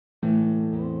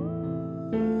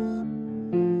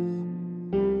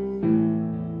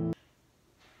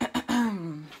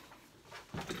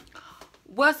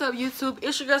What's up, YouTube?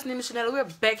 It's your girl Sennia Shanell. We're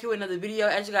back here with another video.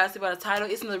 As you guys see by the title,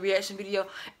 it's another reaction video.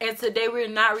 And today we're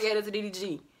not reacting to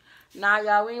DDG. Nah,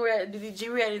 y'all, we ain't reacting to DDG.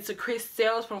 We're reacting to Chris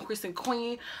SAILS from Chris and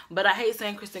Queen. But I hate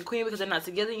saying Chris and Queen because they're not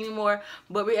together anymore.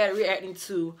 But we're reacting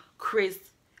to Chris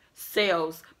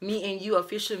SAILS, Me and You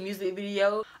official music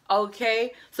video.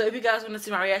 Okay, so if you guys want to see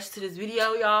my reaction to this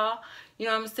video, y'all, you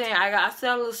know what I'm saying? I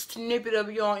said a little snippet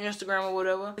of you on Instagram or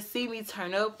whatever. To see me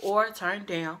turn up or turn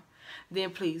down, then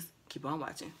please keep on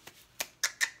watching.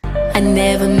 I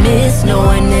never miss, no,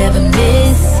 I never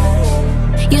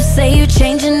miss. You say you're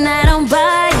changing, I don't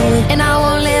buy it, and I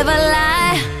won't live a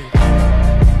lie.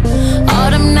 All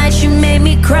them nights you made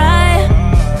me cry.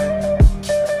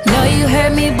 No, you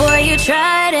hurt me, boy, you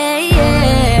tried it,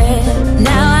 yeah.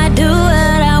 Now I do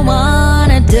what I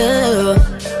wanna do.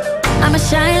 I'ma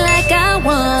shine like I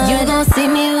want. You gon' see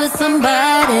me with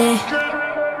somebody.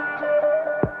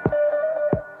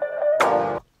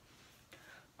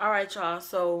 Alright, y'all,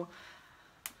 so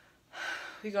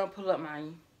we're gonna pull up my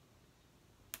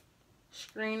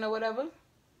screen or whatever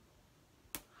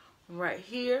right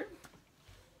here,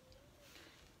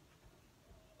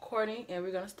 recording, and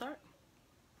we're gonna start.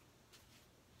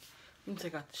 Let me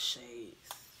take out the shades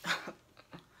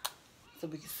so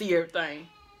we can see everything.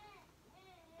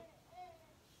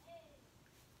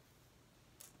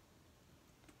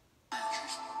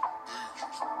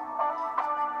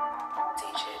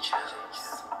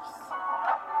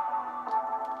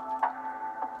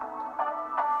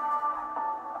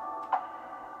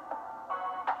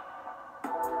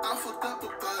 I fucked up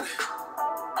about it.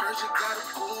 Heard you got a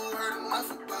pool, heard enough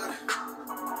about it.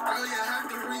 Girl, you have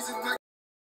the reason I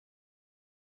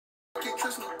can't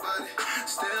trust nobody.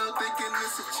 Still thinking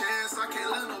it's a chance, I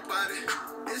can't let nobody.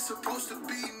 It's supposed to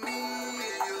be me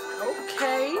and you.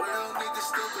 Okay. Real niggas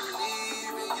still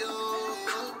believe in you.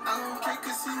 I don't care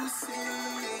cause he was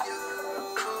seeing you.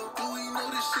 Do we know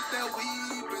the shit that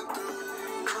we've been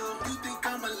through? You think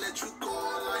I'ma let you go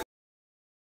like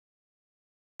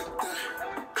that?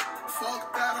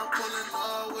 Fuck that, I'm pulling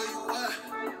all where you at.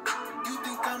 You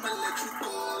think I'ma let you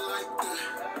go like that?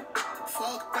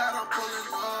 Fuck that, I'm pulling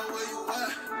all where you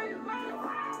at.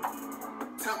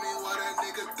 Tell me why that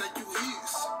nigga think you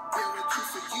is. Been with you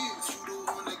for years, you the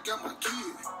one that got my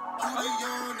kid. You the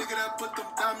young nigga that put them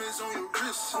diamonds on your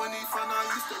wrist. When he found out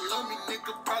you used to love me,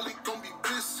 nigga probably gon' be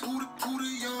pissed. Who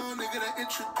the young nigga that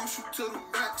introduced you to the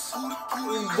max? Who the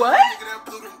young nigga that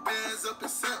blew them bands up in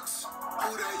sex?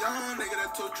 Who that young nigga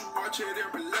that told you watch it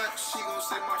and relax? She gon'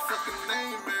 say my fucking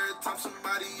name every time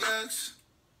somebody asks.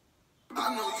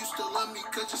 I know you still love me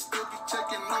cause you still be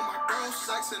checking on my bro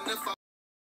sex. And if I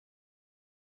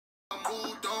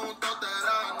moved on, thought that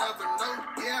I'd never know.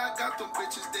 Yeah, I got them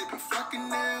bitches, they be fucking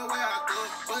there where I go.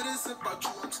 But it's about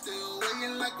you, I'm still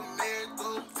waiting like a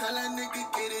miracle. Tell that nigga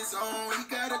get his own, he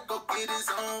gotta go get his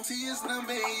own. See his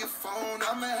number in your phone,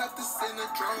 I'ma have to send a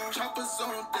drone. Choppers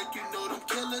on deck, you know them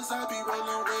killers I be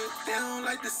rolling with. They don't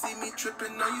like to see me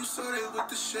tripping on you, so they with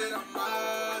the shit. I'm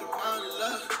out of my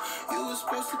luck. You was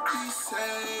supposed to be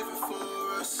saving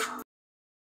for us.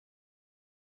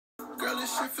 Girl,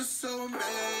 this shit feels so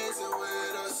amazing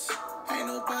with us. Ain't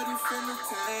nobody finna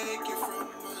take it from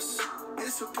us.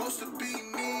 It's supposed to be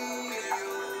me and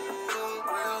you.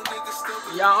 Real niggas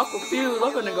still. Y'all, I'm confused.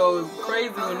 I'm gonna go crazy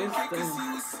when this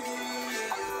thing.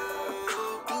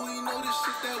 Do we know the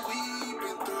shit that we've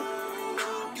been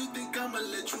through? You think I'ma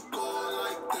let you go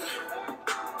like that?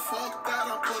 Fuck that,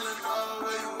 I'm pulling all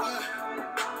where you at.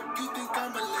 You think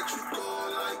I'ma let you go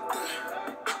like that?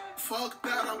 Fuck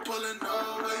that, I'm pulling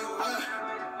all where you at.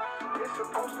 It's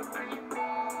supposed to be me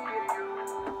and you.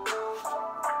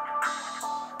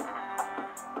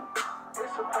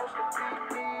 It's supposed to be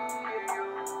me and you.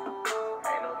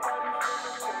 Ain't nobody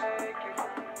finna take it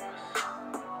from us.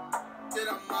 That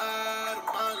I'm out of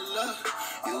my luck.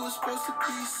 You was supposed to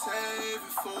be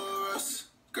saving for us.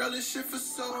 Girl, this shit feels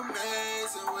so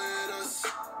amazing with us.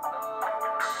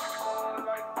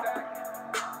 Like that.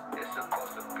 It's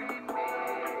supposed to be me.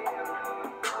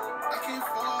 I can't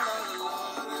fall out of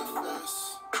love that fast.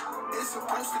 It's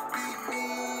supposed to be me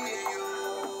and you.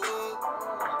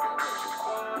 I can let you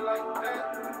fall like that.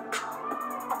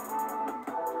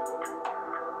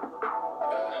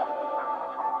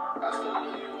 I still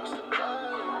love you, I still love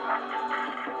you.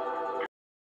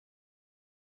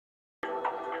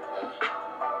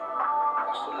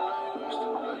 I still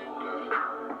love you, girl.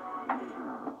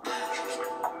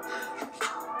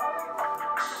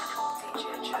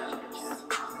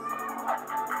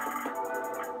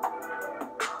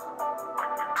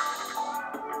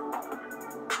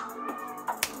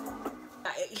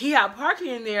 he had parking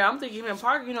in there. I'm thinking him and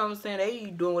Parker, you know what I'm saying?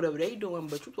 They doing whatever they doing,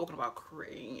 but you talking about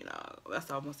Queen, you know. That's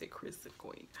all I'm gonna say, Chris and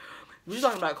Queen. You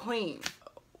talking about Queen.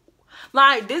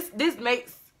 Like, this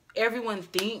makes everyone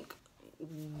think,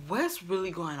 what's really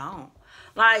going on?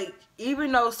 Like,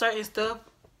 even though certain stuff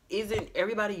isn't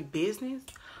everybody's business,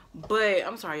 but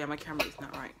I'm sorry, y'all, my camera is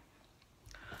not right.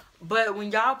 But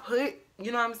when y'all put,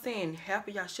 you know what I'm saying, half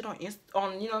of y'all shit on you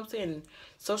know what I'm saying,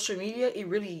 social media, it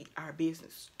really our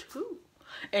business too.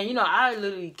 And you know, I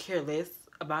literally care less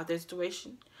about that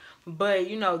situation. But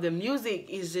you know, the music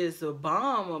is just a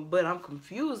bomb, but I'm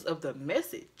confused of the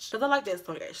message. Cause I like that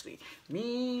song actually.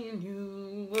 Me and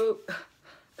you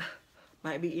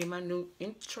might be in my new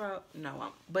intro.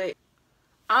 No, but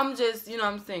I'm just, you know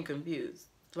what I'm saying, confused.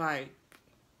 Like,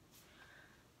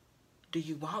 do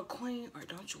you want Queen or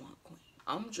don't you want Queen?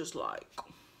 I'm just like,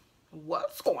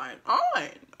 what's going on?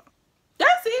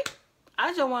 That's it.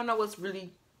 I just want to know what's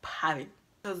really popping.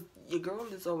 Because your girl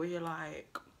is over here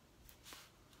like,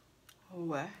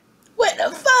 what? What the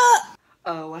fuck?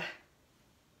 What?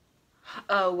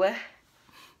 What?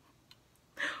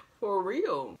 For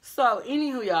real. So,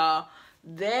 anywho, y'all,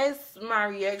 that's my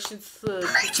reaction to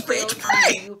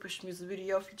the new push music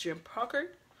video featuring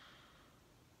Parker.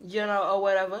 You know, or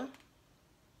whatever.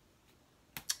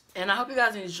 And I hope you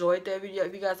guys enjoyed that video.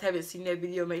 If you guys haven't seen that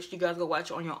video, make sure you guys go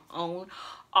watch it on your own.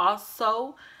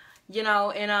 Also, you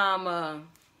know, and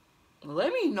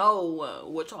let me know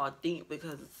what y'all think,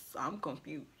 because I'm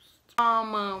confused.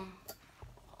 So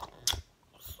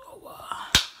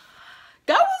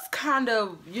that was kind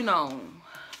of, you know,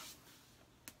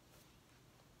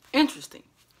 interesting.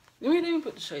 Let me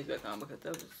put the shades back on, because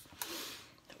that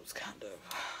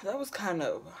was kind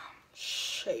of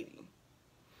shady.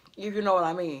 If you know what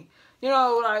I mean. You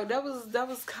know, like, that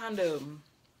was kind of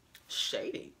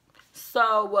shady.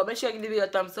 So, well, make sure you give the video a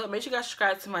thumbs up. Make sure you guys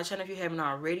subscribe to my channel if you haven't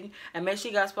already. And make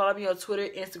sure you guys follow me on Twitter,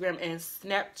 Instagram, and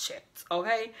Snapchat.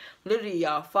 Okay? Literally,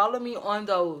 y'all, follow me on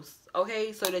those.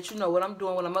 Okay? So that you know what I'm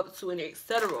doing, what I'm up to, and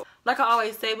etc. Like I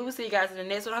always say, we will see you guys in the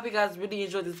next one. I hope you guys really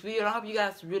enjoyed this video. And I hope you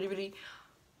guys really, really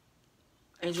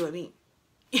enjoy me.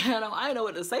 You know, I know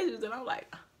what to say, and I'm like,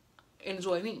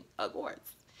 enjoy me, of course.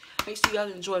 Make sure you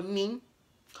guys enjoy me.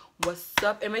 What's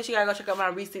up? And make sure you guys go check out my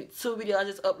recent 2 videos I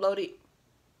just uploaded.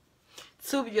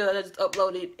 2 videos I just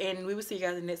uploaded. And we will see you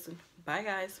guys in the next one. Bye,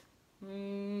 guys.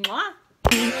 Mwah.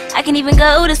 I can even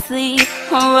go to sleep.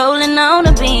 I'm rolling on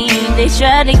a beam. They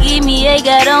try to give me a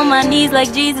got on my knees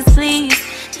like Jesus, please.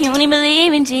 You don't even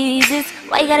believe in Jesus.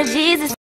 Why you got a Jesus?